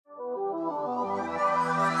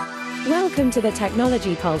Welcome to the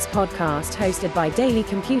Technology Pulse podcast hosted by DALY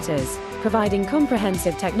Computers, providing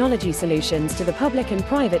comprehensive technology solutions to the public and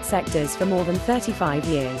private sectors for more than 35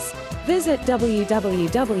 years. Visit www.daly.com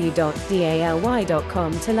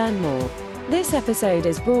to learn more. This episode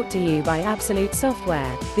is brought to you by Absolute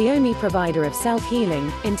Software, the only provider of self-healing,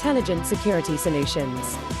 intelligent security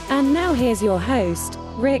solutions. And now here's your host,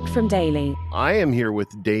 Rick from DALY. I am here with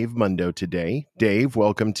Dave Mundo today. Dave,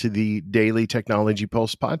 welcome to the Daily Technology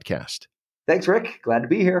Pulse podcast. Thanks, Rick. Glad to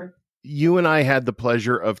be here. You and I had the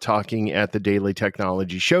pleasure of talking at the Daily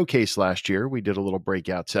Technology Showcase last year. We did a little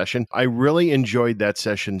breakout session. I really enjoyed that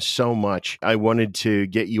session so much. I wanted to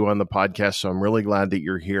get you on the podcast, so I'm really glad that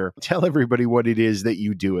you're here. Tell everybody what it is that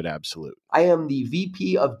you do at Absolute. I am the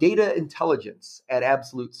VP of Data Intelligence at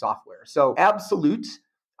Absolute Software. So Absolute,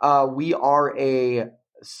 we are a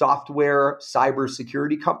software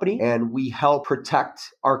cybersecurity company, and we help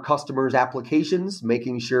protect our customers' applications,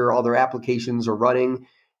 making sure all their applications are running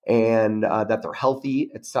and that they're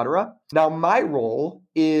healthy, etc. Now, my role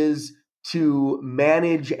is to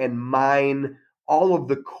manage and mine all of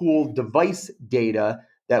the cool device data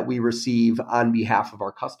that we receive on behalf of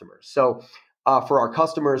our customers. So for our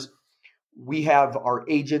customers, we have our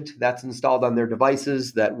agent that's installed on their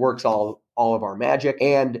devices that works all of our magic,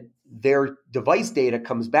 and their device data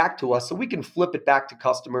comes back to us so we can flip it back to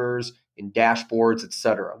customers in dashboards,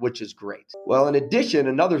 etc., which is great. Well, in addition,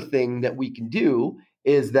 another thing that we can do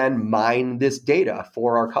is then mine this data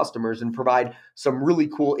for our customers and provide some really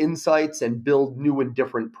cool insights and build new and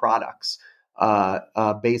different products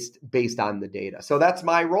based on the data. So that's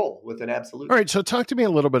my role within Absolute. All right. So talk to me a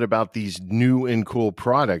little bit about these new and cool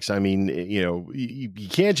products. I mean, you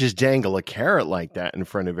can't just dangle a carrot like that in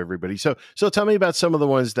front of everybody. So tell me about some of the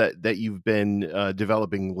ones that you've been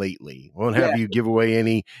developing lately. Won't have you give away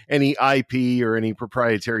any IP or any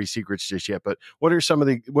proprietary secrets just yet, but what are some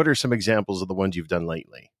examples of the ones you've done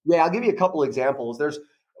lately? Yeah, I'll give you a couple examples. There's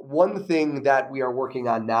one thing that we are working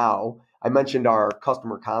on now. I mentioned our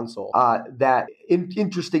customer console, that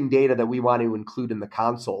interesting data that we want to include in the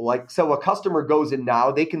console. So a customer goes in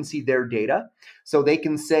now, they can see their data. So they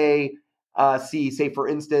can say for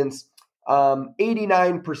instance,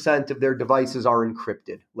 89% of their devices are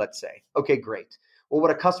encrypted, let's say. Okay, great. Well,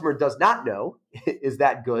 what a customer does not know, is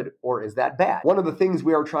that good or is that bad? One of the things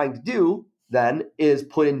we are trying to do then is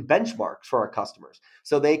put in benchmarks for our customers.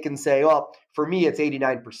 So they can say, well, for me, it's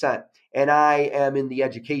 89%. And I am in the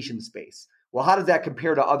education space. Well, how does that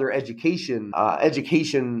compare to other education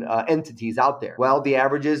entities out there? Well, the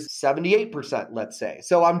average is 78%, let's say.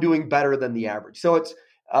 So I'm doing better than the average. So it's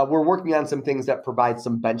we're working on some things that provide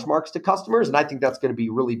some benchmarks to customers, and I think that's going to be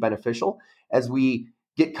really beneficial as we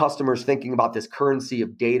get customers thinking about this currency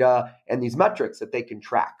of data and these metrics that they can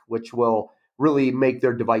track, which will really make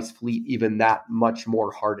their device fleet even that much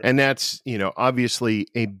more hardened. And that's, obviously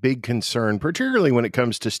a big concern, particularly when it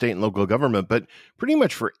comes to state and local government, but pretty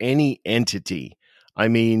much for any entity. I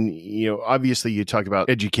mean, obviously you talk about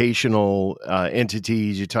educational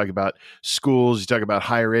entities, you talk about schools, you talk about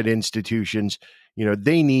higher ed institutions.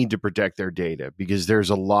 They need to protect their data because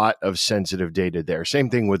there's a lot of sensitive data there.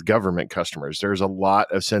 Same thing with government customers. There's a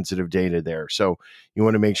lot of sensitive data there. So you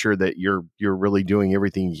want to make sure that you're really doing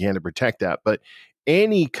everything you can to protect that. But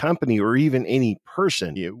any company or even any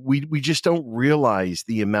person, we just don't realize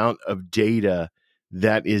the amount of data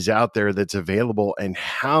that is out there that's available and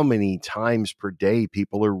how many times per day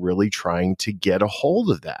people are really trying to get a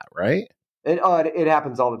hold of that, right? It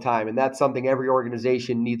happens all the time. And that's something every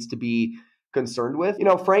organization needs to be concerned with.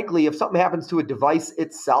 Frankly, if something happens to a device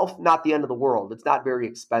itself, not the end of the world. It's not very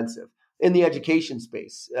expensive. In the education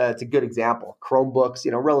space, it's a good example. Chromebooks,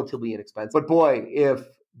 relatively inexpensive. But boy, if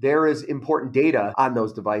there is important data on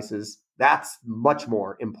those devices, that's much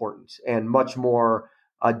more important and much more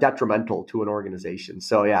detrimental to an organization.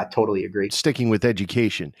 So yeah, totally agree. Sticking with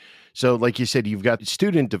education. So like you said, you've got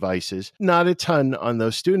student devices, not a ton on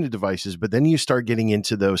those student devices, but then you start getting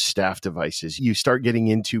into those staff devices. You start getting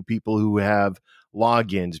into people who have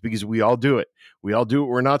logins because we all do it. We all do what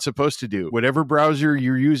we're not supposed to do. Whatever browser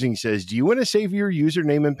you're using says, do you want to save your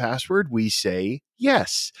username and password? We say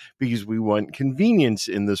yes, because we want convenience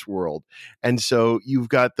in this world. And so you've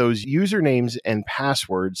got those usernames and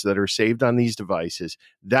passwords that are saved on these devices.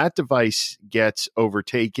 That device gets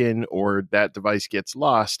overtaken or that device gets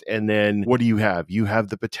lost. And then what do you have? You have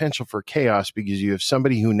the potential for chaos because you have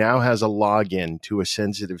somebody who now has a login to a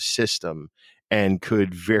sensitive system and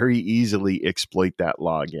could very easily exploit that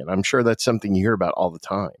login. I'm sure that's something you hear about all the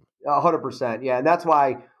time. 100%. Yeah. And that's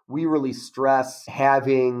why we really stress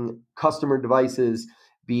having customer devices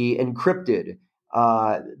be encrypted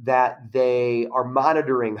that they are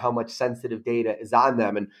monitoring how much sensitive data is on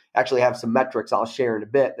them, and actually have some metrics I'll share in a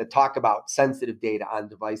bit that talk about sensitive data on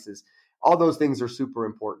devices. All those things are super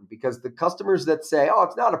important because the customers that say, oh,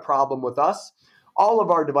 it's not a problem with us, all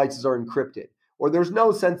of our devices are encrypted, or there's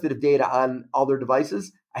no sensitive data on all their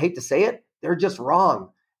devices, I hate to say it, they're just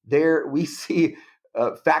wrong. We see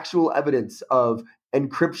factual evidence of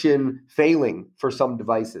encryption failing for some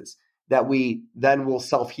devices that we then will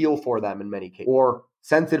self-heal for them in many cases, or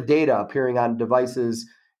sensitive data appearing on devices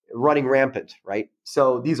running rampant, right?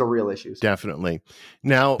 So these are real issues. Definitely.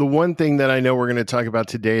 Now, the one thing that I know we're going to talk about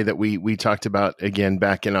today that we talked about again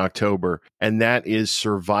back in October, and that is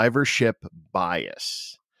survivorship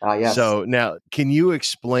bias. Yes. So now, can you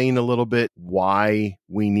explain a little bit why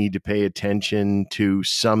we need to pay attention to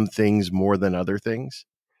some things more than other things?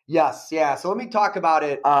 Yes. Yeah. So let me talk about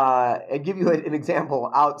it and give you an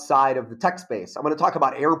example outside of the tech space. I'm going to talk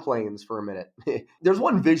about airplanes for a minute. There's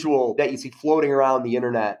one visual that you see floating around the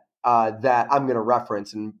internet that I'm going to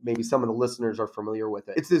reference, and maybe some of the listeners are familiar with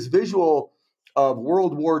it. It's this visual of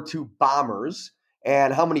World War II bombers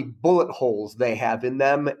and how many bullet holes they have in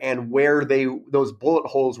them and where those bullet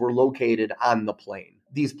holes were located on the plane.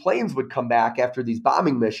 These planes would come back after these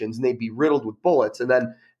bombing missions and they'd be riddled with bullets, and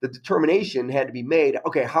then the determination had to be made,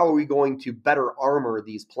 okay, how are we going to better armor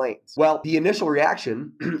these planes? Well, the initial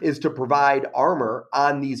reaction is to provide armor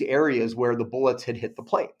on these areas where the bullets had hit the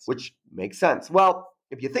planes, which makes sense. Well,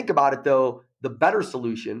 if you think about it though, the better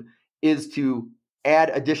solution is to add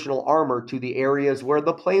additional armor to the areas where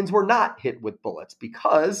the planes were not hit with bullets,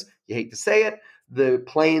 because, you hate to say it, the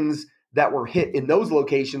planes that were hit in those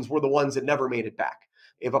locations were the ones that never made it back.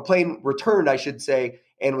 If a plane returned, I should say,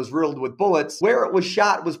 and was riddled with bullets, where it was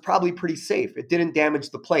shot was probably pretty safe. It didn't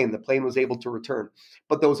damage the plane. The plane was able to return.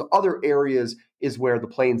 But those other areas is where the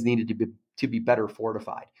planes needed to be better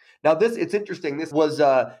fortified. Now, it's interesting. This was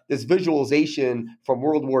this visualization from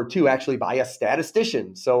World War II, actually by a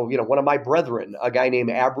statistician. So, one of my brethren, a guy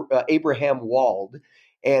named Abraham Wald,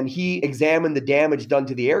 and he examined the damage done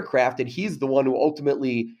to the aircraft, and he's the one who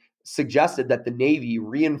ultimately suggested that the Navy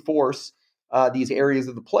reinforce these areas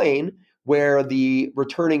of the plane where the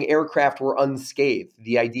returning aircraft were unscathed.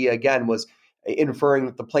 The idea, again, was inferring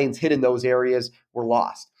that the planes hit in those areas were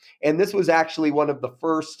lost. And this was actually one of the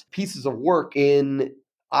first pieces of work in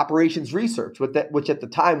operations research, which at the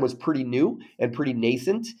time was pretty new and pretty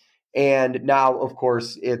nascent. And now, of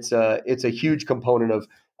course, it's a huge component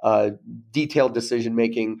of detailed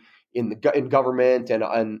decision-making in government and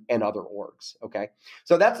other orgs. Okay.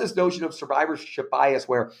 So that's this notion of survivorship bias,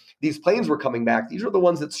 where these planes were coming back. These are the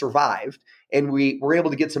ones that survived, and we were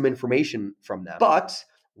able to get some information from them. But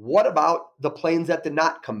what about the planes that did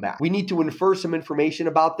not come back? We need to infer some information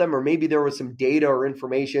about them, or maybe there was some data or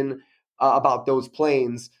information about those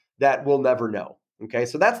planes that we'll never know. Okay,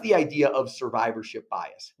 so that's the idea of survivorship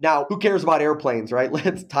bias. Now, who cares about airplanes, right?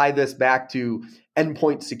 Let's tie this back to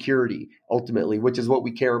endpoint security, ultimately, which is what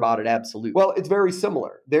we care about at Absolute. Well, it's very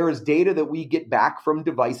similar. There is data that we get back from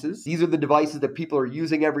devices. These are the devices that people are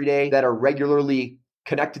using every day, that are regularly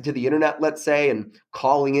connected to the internet, let's say, and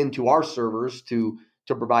calling into our servers to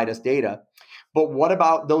provide us data. But what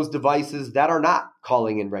about those devices that are not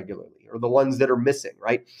calling in regularly, or the ones that are missing,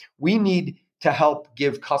 right? We need to help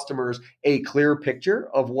give customers a clear picture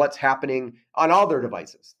of what's happening on all their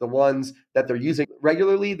devices, the ones that they're using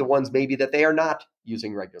regularly, the ones maybe that they are not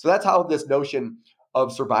using regularly. So that's how this notion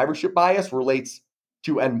of survivorship bias relates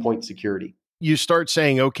to endpoint security. You start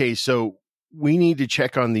saying, okay, so we need to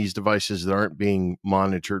check on these devices that aren't being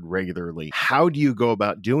monitored regularly. How do you go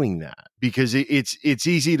about doing that? Because it's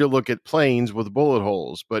easy to look at planes with bullet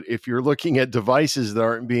holes, but if you're looking at devices that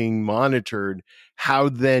aren't being monitored, how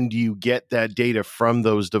then do you get that data from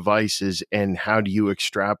those devices, and how do you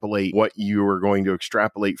extrapolate what you are going to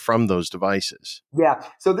extrapolate from those devices? Yeah,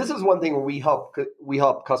 so this is one thing where we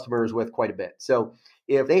help customers with quite a bit. So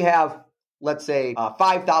if they have, let's say,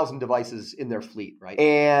 5,000 devices in their fleet, right?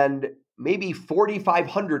 And maybe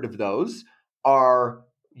 4,500 of those are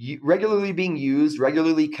regularly being used,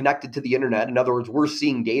 regularly connected to the internet. In other words, we're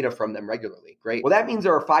seeing data from them regularly. Great. Well, that means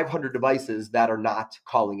there are 500 devices that are not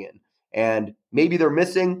calling in. And maybe they're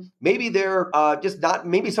missing. Maybe they're just not.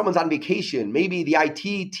 Maybe someone's on vacation. Maybe the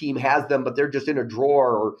IT team has them, but they're just in a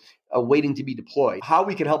drawer or waiting to be deployed. How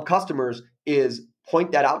we can help customers is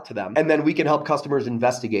point that out to them. And then we can help customers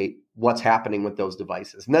investigate what's happening with those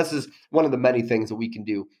devices. And this is one of the many things that we can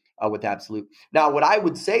do with Absolute. Now, what I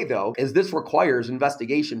would say, though, is this requires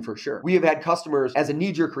investigation for sure. We have had customers, as a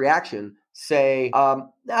knee-jerk reaction, say,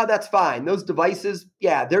 no, that's fine. Those devices,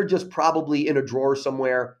 yeah, they're just probably in a drawer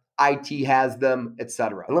somewhere. IT has them,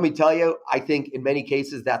 etc. And let me tell you, I think in many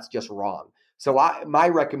cases, that's just wrong. So my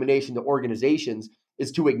recommendation to organizations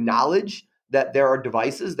is to acknowledge that there are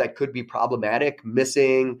devices that could be problematic,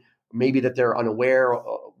 missing, maybe that they're unaware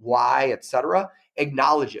why, et cetera.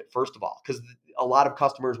 Acknowledge it, first of all, because a lot of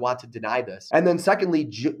customers want to deny this. And then secondly,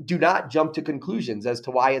 do not jump to conclusions as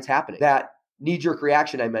to why it's happening. That knee-jerk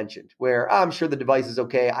reaction I mentioned, where I'm sure the device is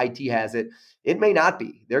okay, IT has it. It may not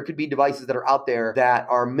be. There could be devices that are out there that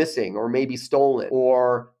are missing or maybe stolen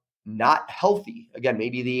or not healthy. Again,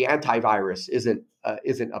 maybe the antivirus isn't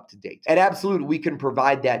up to date. And absolutely, we can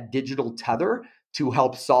provide that digital tether to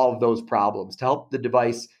help solve those problems, to help the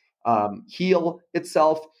device heal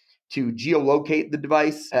itself, to geolocate the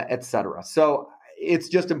device, et cetera. So it's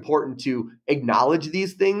just important to acknowledge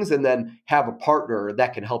these things and then have a partner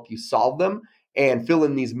that can help you solve them and fill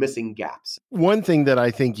in these missing gaps. One thing that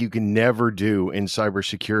I think you can never do in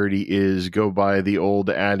cybersecurity is go by the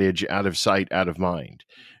old adage, out of sight, out of mind.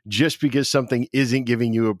 Just because something isn't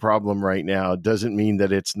giving you a problem right now doesn't mean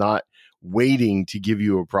that it's not waiting to give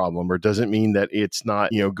you a problem, or doesn't mean that it's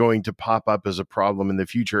not, going to pop up as a problem in the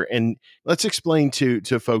future. And let's explain to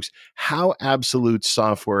folks how Absolute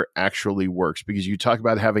software actually works, because you talk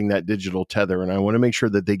about having that digital tether, and I want to make sure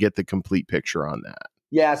that they get the complete picture on that.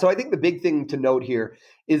 Yeah, so I think the big thing to note here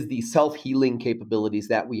is the self-healing capabilities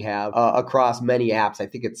that we have across many apps. I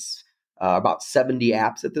think it's about 70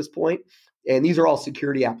 apps at this point. And these are all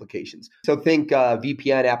security applications. So think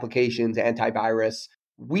VPN applications, antivirus.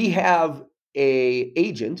 We have a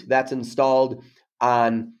agent that's installed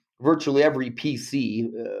on virtually every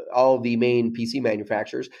PC, all the main PC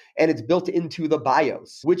manufacturers, and it's built into the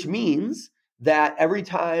BIOS, which means that every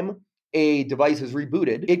time a device is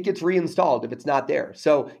rebooted, it gets reinstalled if it's not there.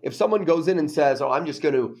 So if someone goes in and says, I'm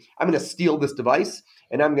going to steal this device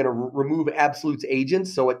and I'm going to remove Absolute's agent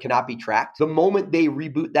so it cannot be tracked, the moment they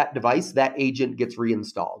reboot that device, that agent gets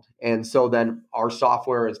reinstalled. And so then our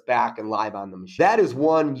software is back and live on the machine. That is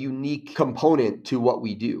one unique component to what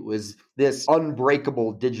we do, is this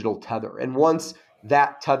unbreakable digital tether. And once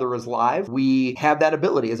that tether is live, we have that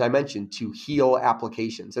ability, as I mentioned, to heal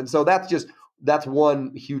applications. And so that's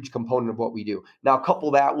one huge component of what we do. Now,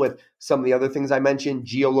 couple that with some of the other things I mentioned,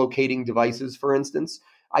 geolocating devices, for instance,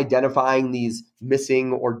 identifying these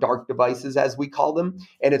missing or dark devices, as we call them.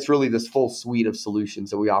 And it's really this full suite of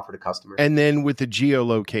solutions that we offer to customers. And then with the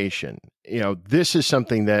geolocation, this is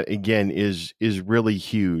something that, again, is really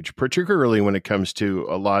huge, particularly when it comes to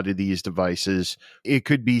a lot of these devices. It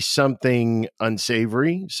could be something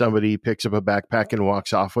unsavory. Somebody picks up a backpack and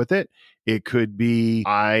walks off with it. It could be,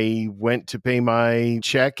 I went to pay my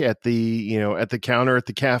check at the counter at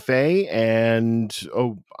the cafe, and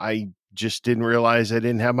I just didn't realize I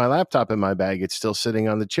didn't have my laptop in my bag. It's still sitting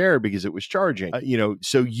on the chair because it was charging.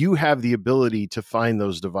 So you have the ability to find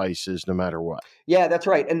those devices no matter what. Yeah, that's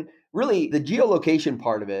right. And really, the geolocation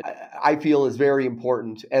part of it, I feel, is very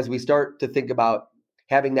important as we start to think about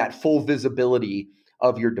having that full visibility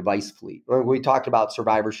of your device fleet. We talked about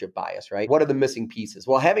survivorship bias, right? What are the missing pieces?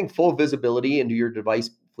 Well, having full visibility into your device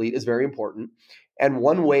fleet is very important. And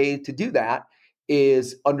one way to do that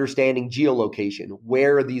is understanding geolocation,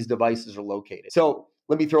 where these devices are located. So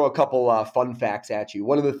let me throw a couple fun facts at you.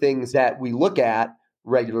 One of the things that we look at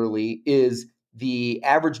regularly is the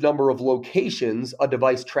average number of locations a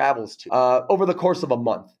device travels to over the course of a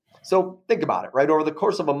month. So think about it, right? Over the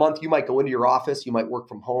course of a month, you might go into your office, you might work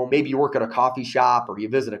from home, maybe you work at a coffee shop or you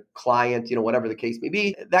visit a client, whatever the case may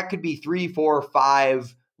be. That could be 3, 4,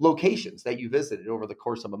 5 locations that you visited over the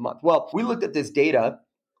course of a month. Well, we looked at this data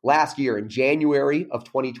last year in January of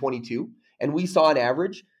 2022, and we saw on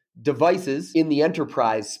average devices in the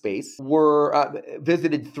enterprise space were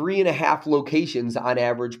visited 3.5 locations on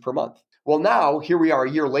average per month. Well, now here we are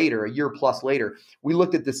a year plus later, we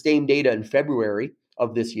looked at the same data in February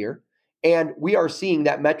of this year, and we are seeing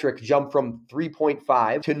that metric jump from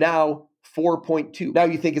 3.5 to now 4.2. Now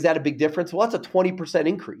you think, is that a big difference? Well, that's a 20%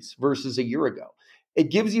 increase versus a year ago. It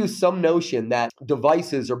gives you some notion that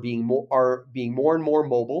devices are being more and more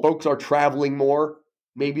mobile. Folks are traveling more.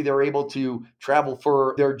 Maybe they're able to travel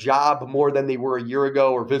for their job more than they were a year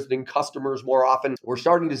ago, or visiting customers more often. We're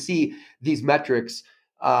starting to see these metrics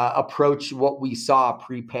approach what we saw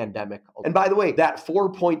pre-pandemic. And by the way, that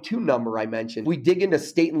 4.2 number I mentioned, we dig into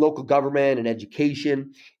state and local government and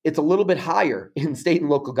education. It's a little bit higher in state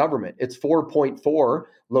and local government. It's 4.4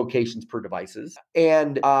 locations per devices.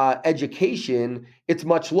 And education, it's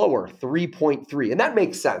much lower, 3.3. And that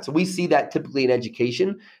makes sense. We see that typically in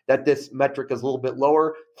education, that this metric is a little bit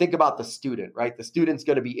lower. Think about the student, right? The student's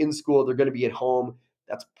going to be in school. They're going to be at home.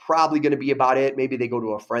 That's probably going to be about it. Maybe they go to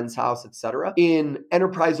a friend's house, et cetera. In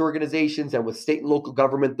enterprise organizations and with state and local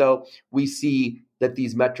government, though, we see that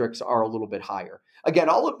these metrics are a little bit higher. Again,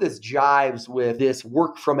 all of this jives with this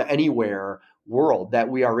work from anywhere world that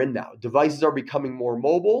we are in now. Devices are becoming more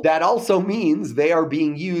mobile. That also means they are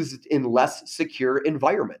being used in less secure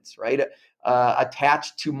environments, right?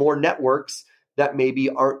 Attached to more networks that maybe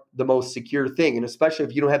aren't the most secure thing. And especially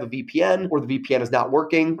if you don't have a VPN or the VPN is not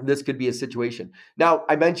working, this could be a situation. Now,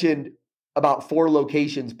 I mentioned about 4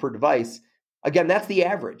 locations per device. Again, that's the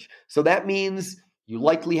average. So that means you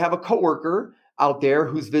likely have a coworker out there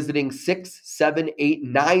who's visiting 6, 7, 8,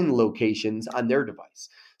 9 locations on their device.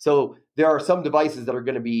 So there are some devices that are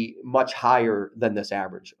going to be much higher than this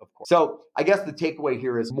average, of course. So I guess the takeaway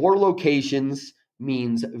here is more locations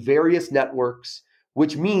means various networks,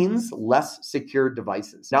 which means less secure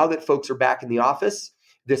devices. Now that folks are back in the office,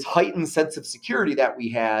 this heightened sense of security that we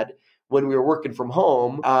had when we were working from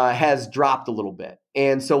home has dropped a little bit.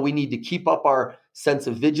 And so we need to keep up our sense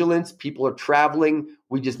of vigilance. People are traveling.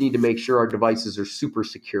 We just need to make sure our devices are super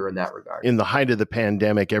secure in that regard. In the height of the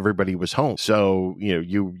pandemic, everybody was home. So,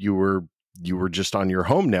 you were just on your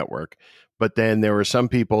home network. But then there were some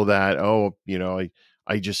people that,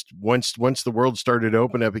 I just once the world started to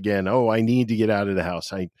open up again, I need to get out of the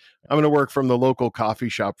house. I'm going to work from the local coffee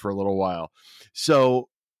shop for a little while. So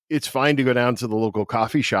it's fine to go down to the local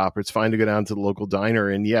coffee shop. It's fine to go down to the local diner.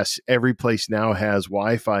 And yes, every place now has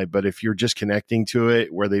Wi-Fi. But if you're just connecting to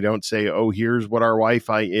it where they don't say, here's what our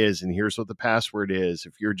Wi-Fi is and here's what the password is,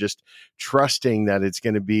 if you're just trusting that it's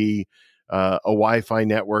going to be a Wi-Fi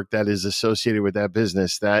network that is associated with that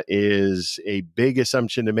business, that is a big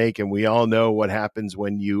assumption to make. And we all know what happens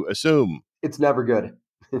when you assume. It's never good.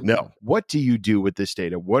 No. What do you do with this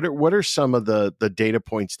data? What are some of the data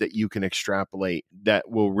points that you can extrapolate that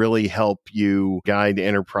will really help you guide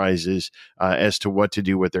enterprises as to what to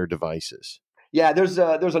do with their devices? Yeah, there's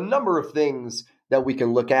a number of things that we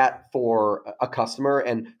can look at for a customer,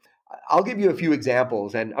 and I'll give you a few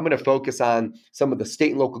examples, and I'm going to focus on some of the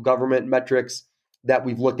state and local government metrics that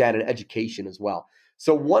we've looked at in education as well.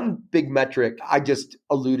 So one big metric I just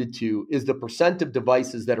alluded to is the percent of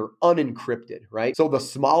devices that are unencrypted, right? So the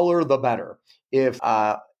smaller, the better. If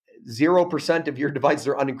 0% of your devices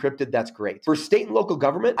are unencrypted, that's great. For state and local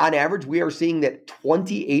government, on average, we are seeing that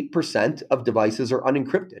 28% of devices are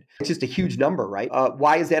unencrypted. It's just a huge number, right?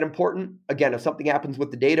 Why is that important? Again, if something happens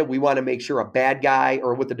with the data, we want to make sure a bad guy,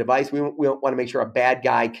 or with the device, we want to make sure a bad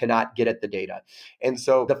guy cannot get at the data. And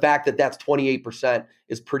so the fact that that's 28%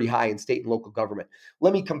 is pretty high in state and local government.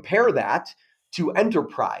 Let me compare that to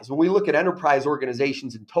enterprise. When we look at enterprise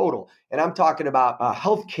organizations in total, and I'm talking about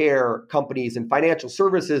healthcare companies and financial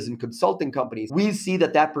services and consulting companies, we see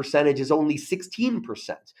that percentage is only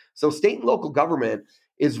 16%. So state and local government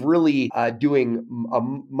is really doing a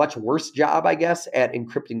much worse job, I guess, at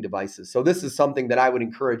encrypting devices. So this is something that I would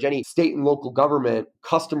encourage any state and local government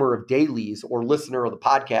customer of DALY's or listener of the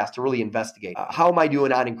podcast to really investigate. How am I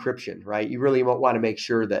doing on encryption, right? You really want to make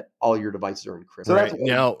sure that all your devices are encrypted. So right.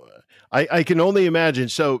 Now, I can only imagine.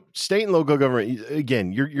 So state and local government,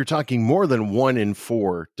 again, you're talking more than 1 in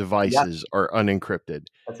 4 devices are unencrypted.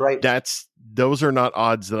 That's right. Those are not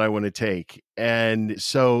odds that I want to take. And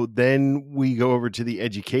so then we go over to the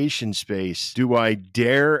education space. Do I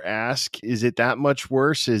dare ask, is it that much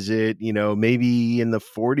worse? Is it, maybe in the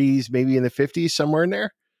 40s, maybe in the 50s, somewhere in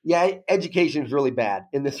there? Yeah, education is really bad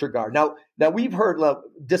in this regard. Now we've heard,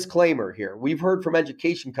 disclaimer here, we've heard from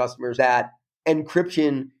education customers that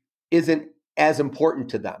encryption isn't as important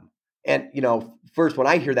to them. And, first, when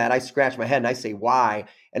I hear that, I scratch my head and I say, why?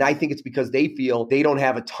 And I think it's because they feel they don't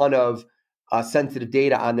have a ton of sensitive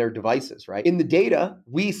data on their devices, right? In the data,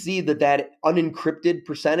 we see that unencrypted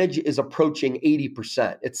percentage is approaching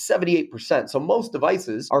 80%. It's 78%. So most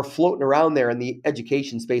devices are floating around there in the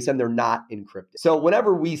education space and they're not encrypted. So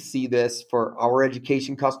whenever we see this for our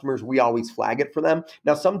education customers, we always flag it for them.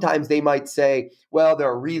 Now, sometimes they might say, well, there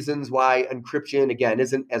are reasons why encryption, again,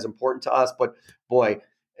 isn't as important to us. But boy,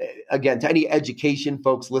 again, to any education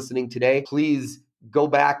folks listening today, please go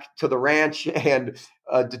back to the ranch and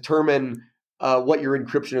determine what your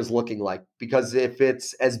encryption is looking like. Because if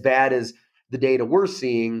it's as bad as the data we're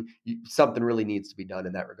seeing, something really needs to be done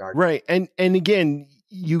in that regard. Right. And again,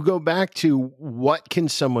 you go back to what can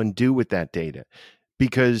someone do with that data?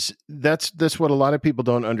 Because that's what a lot of people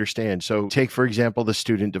don't understand. So take, for example, the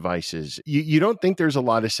student devices. You don't think there's a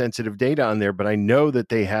lot of sensitive data on there, but I know that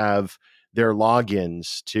they have their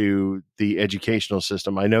logins to the educational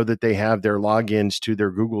system. I know that they have their logins to their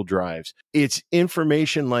Google Drives. It's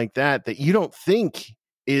information like that you don't think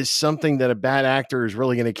is something that a bad actor is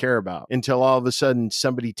really going to care about until all of a sudden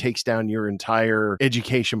somebody takes down your entire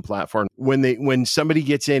education platform. When somebody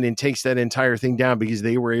gets in and takes that entire thing down because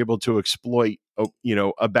they were able to exploit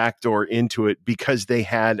a backdoor into it because they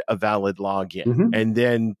had a valid login, and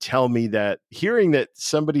then tell me that hearing that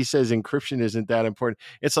somebody says encryption isn't that important,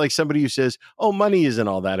 it's like somebody who says, oh, money isn't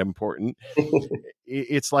all that important.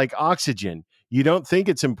 It's like oxygen. You don't think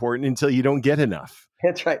it's important until you don't get enough.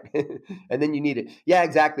 That's right. And then you need it. Yeah,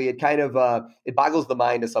 exactly. It kind of, it boggles the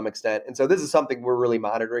mind to some extent. And so this is something we're really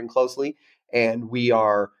monitoring closely, and we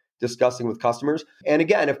are discussing with customers. And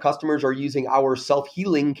again, if customers are using our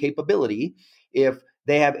self-healing capability, if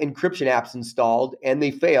they have encryption apps installed and they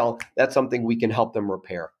fail, that's something we can help them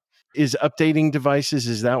repair. Is updating devices,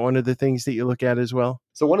 is that one of the things that you look at as well?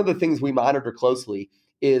 So one of the things we monitor closely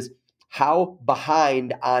is how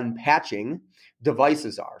behind on patching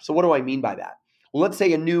devices are. So what do I mean by that? Well, let's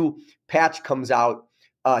say a new patch comes out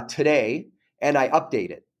today and I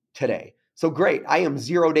update it today. So great, I am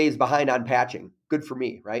 0 days behind on patching. Good for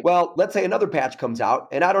me, right? Well, let's say another patch comes out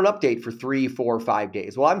and I don't update for 3, 4, 5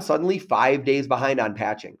 days. Well, I'm suddenly 5 days behind on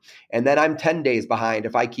patching. And then I'm 10 days behind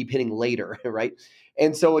if I keep hitting later, right?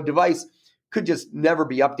 And so a device could just never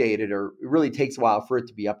be updated, or it really takes a while for it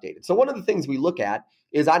to be updated. So one of the things we look at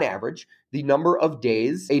is, on average, the number of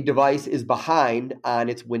days a device is behind on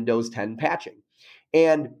its Windows 10 patching.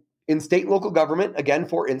 And in state and local government, again,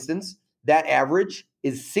 for instance, that average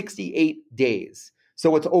is 68 days.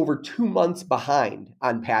 So it's over 2 months behind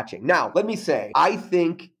on patching. Now, let me say, I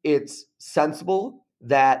think it's sensible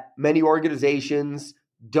that many organizations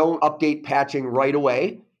don't update patching right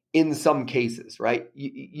away in some cases, right?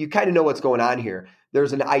 You kind of know what's going on here.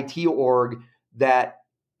 There's an IT org that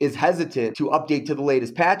is hesitant to update to the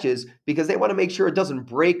latest patches because they want to make sure it doesn't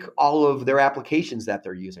break all of their applications that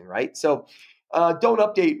they're using, right? So don't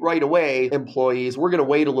update right away, employees. We're going to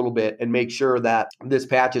wait a little bit and make sure that this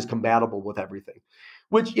patch is compatible with everything,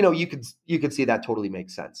 which, you could see that totally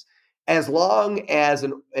makes sense. As long as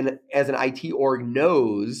an IT org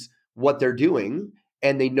knows what they're doing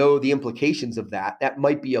and they know the implications of that, that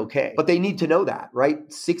might be okay. But they need to know that,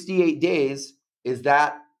 right? 68 days, is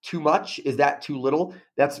that too much? Is that too little?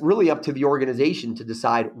 That's really up to the organization to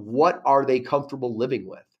decide what are they comfortable living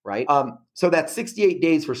with, right? So that's 68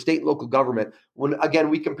 days for state and local government. When, again,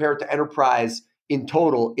 we compare it to enterprise in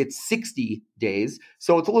total, it's 60 days.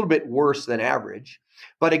 So it's a little bit worse than average.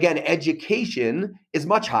 But again, education is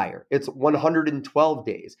much higher. It's 112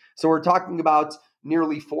 days. So we're talking about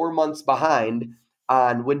nearly 4 months behind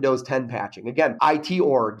on Windows 10 patching. Again, IT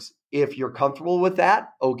orgs, if you're comfortable with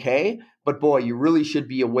that, okay. But boy, you really should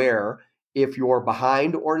be aware if you're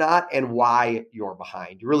behind or not and why you're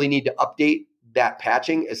behind. You really need to update that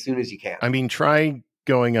patching as soon as you can. I mean, try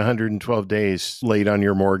going 112 days late on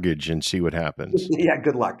your mortgage and see what happens. Yeah,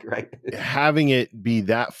 good luck, right? Having it be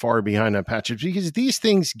that far behind on patches, because these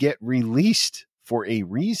things get released for a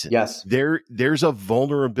reason. Yes. There's a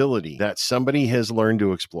vulnerability that somebody has learned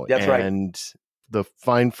to exploit. That's right. And the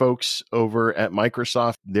fine folks over at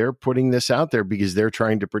Microsoft, they're putting this out there because they're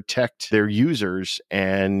trying to protect their users.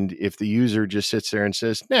 And if the user just sits there and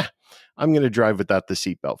says, nah, I'm going to drive without the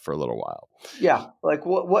seatbelt for a little while. Yeah. Like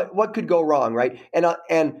what could go wrong, right? And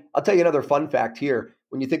I'll tell you another fun fact here.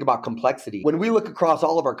 When you think about complexity, when we look across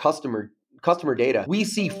all of our customer data, we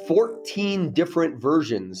see 14 different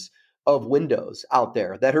versions of Windows out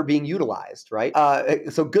there that are being utilized, right?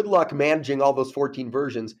 So good luck managing all those 14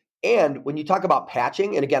 versions. And when you talk about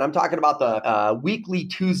patching, and again, I'm talking about the weekly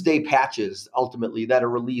Tuesday patches, ultimately, that are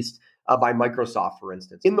released by Microsoft, for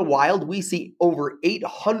instance. In the wild, we see over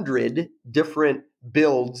 800 different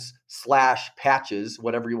builds / patches,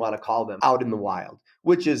 whatever you want to call them, out in the wild,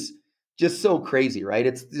 which is just so crazy, right?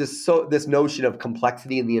 It's just so this notion of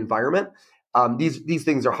complexity in the environment. These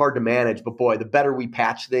things are hard to manage, but boy, the better we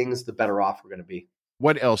patch things, the better off we're going to be.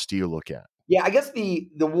 What else do you look at? Yeah, I guess the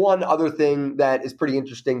one other thing that is pretty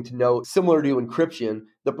interesting to note, similar to encryption,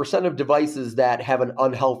 the percent of devices that have an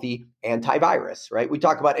unhealthy antivirus, right? We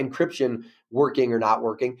talk about encryption working or not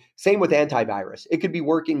working. Same with antivirus. It could be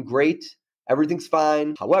working great, everything's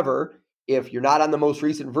fine. However, if you're not on the most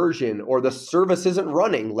recent version or the service isn't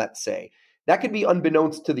running, let's say, that could be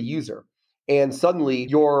unbeknownst to the user. And suddenly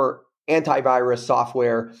your antivirus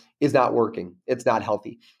software is not working. It's not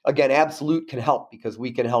healthy. Again, Absolute can help because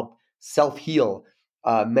we can help self-heal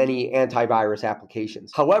many antivirus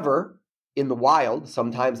applications. However, in the wild,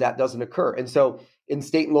 sometimes that doesn't occur. And so in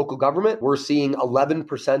state and local government, we're seeing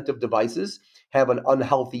 11% of devices have an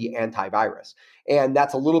unhealthy antivirus. And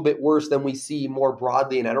that's a little bit worse than we see more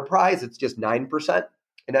broadly in enterprise. It's just 9%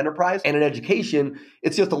 in enterprise. And in education,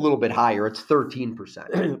 it's just a little bit higher. It's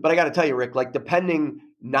 13%. But I got to tell you, Rick, like depending,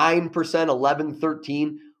 9%, 11,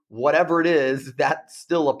 13, whatever it is, that's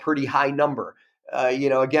still a pretty high number.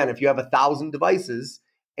 Again, if you have 1,000 devices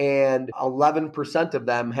and 11% of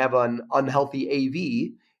them have an unhealthy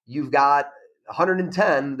AV, you've got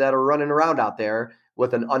 110 that are running around out there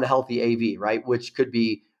with an unhealthy AV, right? Which could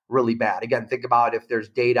be really bad. Again, think about if there's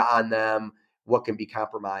data on them, what can be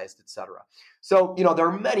compromised, et cetera. So, there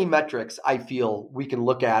are many metrics I feel we can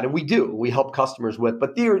look at, and we help customers with,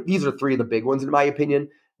 but these are three of the big ones, in my opinion.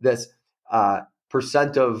 This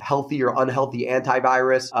percent of healthy or unhealthy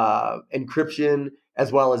antivirus, encryption,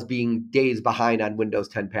 as well as being days behind on Windows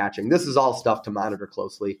 10 patching. This is all stuff to monitor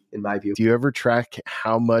closely, in my view. Do you ever track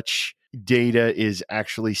how much data is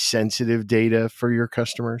actually sensitive data for your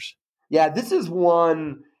customers? Yeah, this is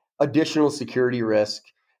one additional security risk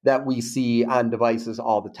that we see on devices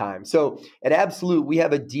all the time. So at Absolute, we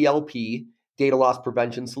have a DLP, data loss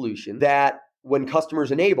prevention solution, that when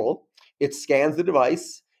customers enable, it scans the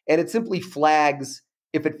device and it simply flags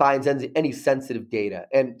if it finds any sensitive data.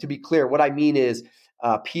 And to be clear, what I mean is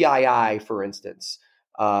PII, for instance,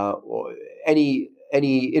 any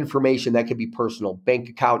information that could be personal, bank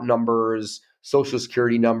account numbers, social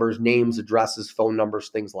security numbers, names, addresses, phone numbers,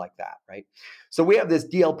 things like that, right? So we have this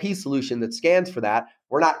DLP solution that scans for that.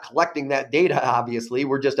 We're not collecting that data, obviously.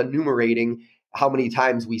 We're just enumerating how many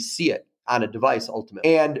times we see it on a device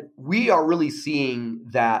ultimately. And we are really seeing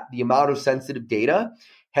that the amount of sensitive data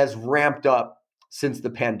has ramped up since the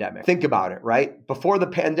pandemic. Think about it, right? Before the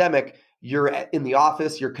pandemic, you're in the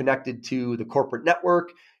office, you're connected to the corporate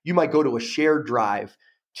network. You might go to a shared drive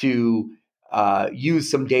to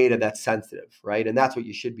use some data that's sensitive, right? And that's what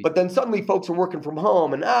you should be. But then suddenly folks are working from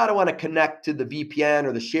home and I don't want to connect to the VPN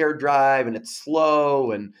or the shared drive, and it's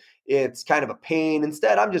slow and it's kind of a pain.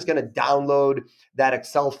 Instead, I'm just going to download that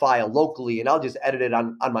Excel file locally and I'll just edit it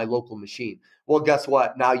on my local machine. Well, guess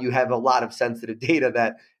what? Now you have a lot of sensitive data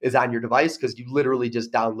that is on your device because you literally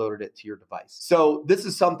just downloaded it to your device. So this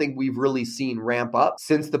is something we've really seen ramp up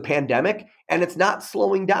since the pandemic, and it's not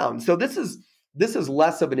slowing down. So this is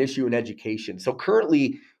less of an issue in education. So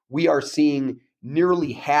currently we are seeing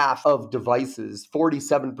nearly half of devices,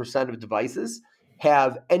 47% of devices,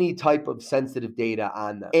 have any type of sensitive data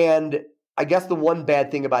on them. And I guess the one bad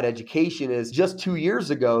thing about education is just 2 years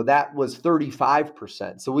ago, that was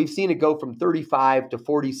 35%. So we've seen it go from 35 to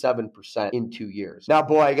 47% in 2 years. Now,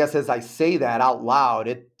 boy, I guess as I say that out loud,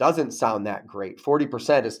 it doesn't sound that great.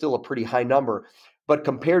 40% is still a pretty high number. But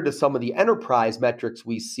compared to some of the enterprise metrics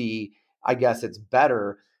we see, I guess it's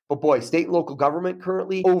better. But boy, state and local government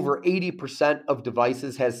currently, over 80% of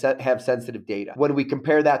devices have sensitive data. When we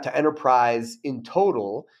compare that to enterprise in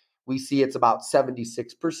total, we see it's about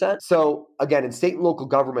 76%. So again, in state and local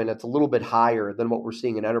government, it's a little bit higher than what we're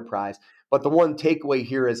seeing in enterprise. But the one takeaway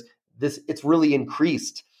here is it's really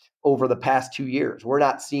increased over the past 2 years. We're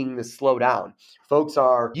not seeing this slow down. Folks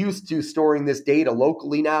are used to storing this data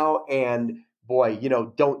locally now, and boy,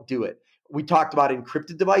 don't do it. We talked about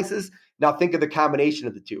encrypted devices. Now think of the combination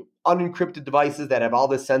of the two. Unencrypted devices that have all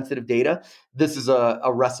this sensitive data, this is a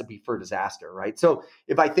recipe for disaster, right? So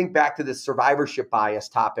if I think back to this survivorship bias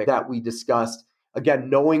topic that we discussed, again,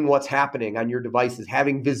 knowing what's happening on your devices,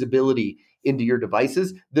 having visibility into your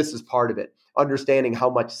devices, this is part of it. Understanding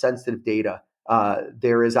how much sensitive data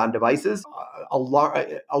there is on devices,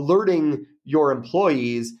 alerting your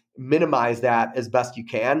employees, minimize that as best you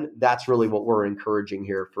can. That's really what we're encouraging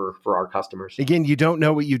here for our customers. Again, you don't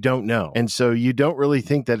know what you don't know. And so you don't really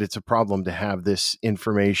think that it's a problem to have this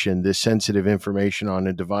information, this sensitive information on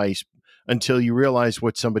a device until you realize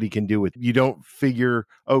what somebody can do with it. You don't figure,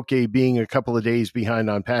 okay, being a couple of days behind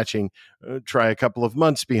on patching, try a couple of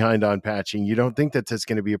months behind on patching. You don't think that that's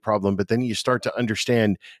going to be a problem, but then you start to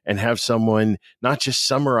understand and have someone not just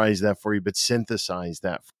summarize that for you, but synthesize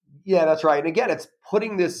that. Yeah, that's right. And again, it's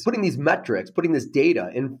putting these metrics, putting this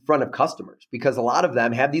data in front of customers, because a lot of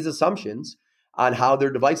them have these assumptions on how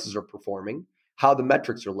their devices are performing, how the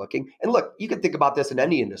metrics are looking. And look, you can think about this in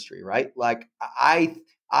any industry, right? Like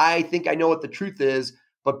I think I know what the truth is,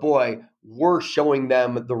 but boy, we're showing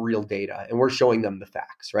them the real data and we're showing them the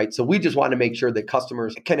facts, right? So we just want to make sure that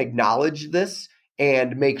customers can acknowledge this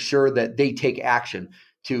and make sure that they take action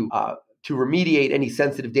to remediate any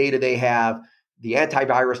sensitive data they have, the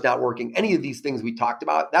antivirus not working, any of these things we talked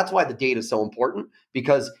about. That's why the data is so important,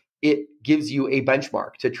 because it gives you a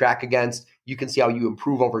benchmark to track against. You can see how you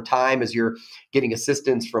improve over time as you're getting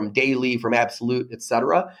assistance from DALY, from Absolute, et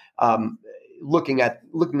cetera. Looking at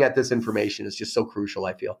this information is just so crucial,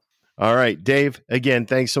 I feel. All right, Dave, again,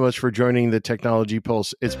 thanks so much for joining the Technology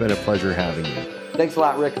Pulse. It's been a pleasure having you. Thanks a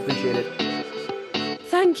lot, Rick. Appreciate it.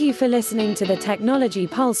 Thank you for listening to the Technology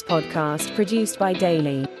Pulse podcast produced by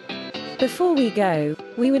DALY. Before we go,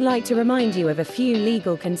 we would like to remind you of a few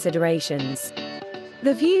legal considerations.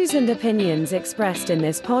 The views and opinions expressed in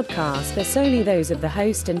this podcast are solely those of the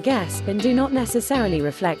host and guest and do not necessarily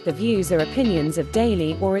reflect the views or opinions of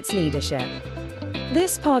DALY or its leadership.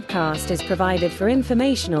 This podcast is provided for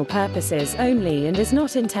informational purposes only and is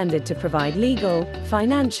not intended to provide legal,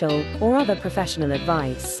 financial, or other professional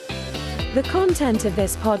advice. The content of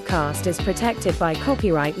this podcast is protected by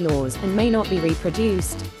copyright laws and may not be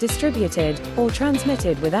reproduced, distributed, or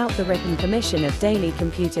transmitted without the written permission of DALY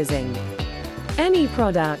Computers Inc. Any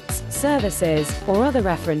products, services, or other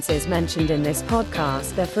references mentioned in this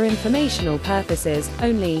podcast are for informational purposes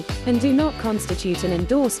only, and do not constitute an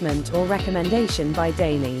endorsement or recommendation by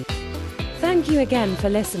DALY. Thank you again for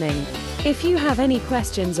listening. If you have any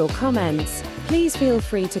questions or comments, please feel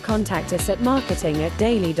free to contact us at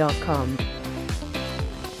marketing@daly.com.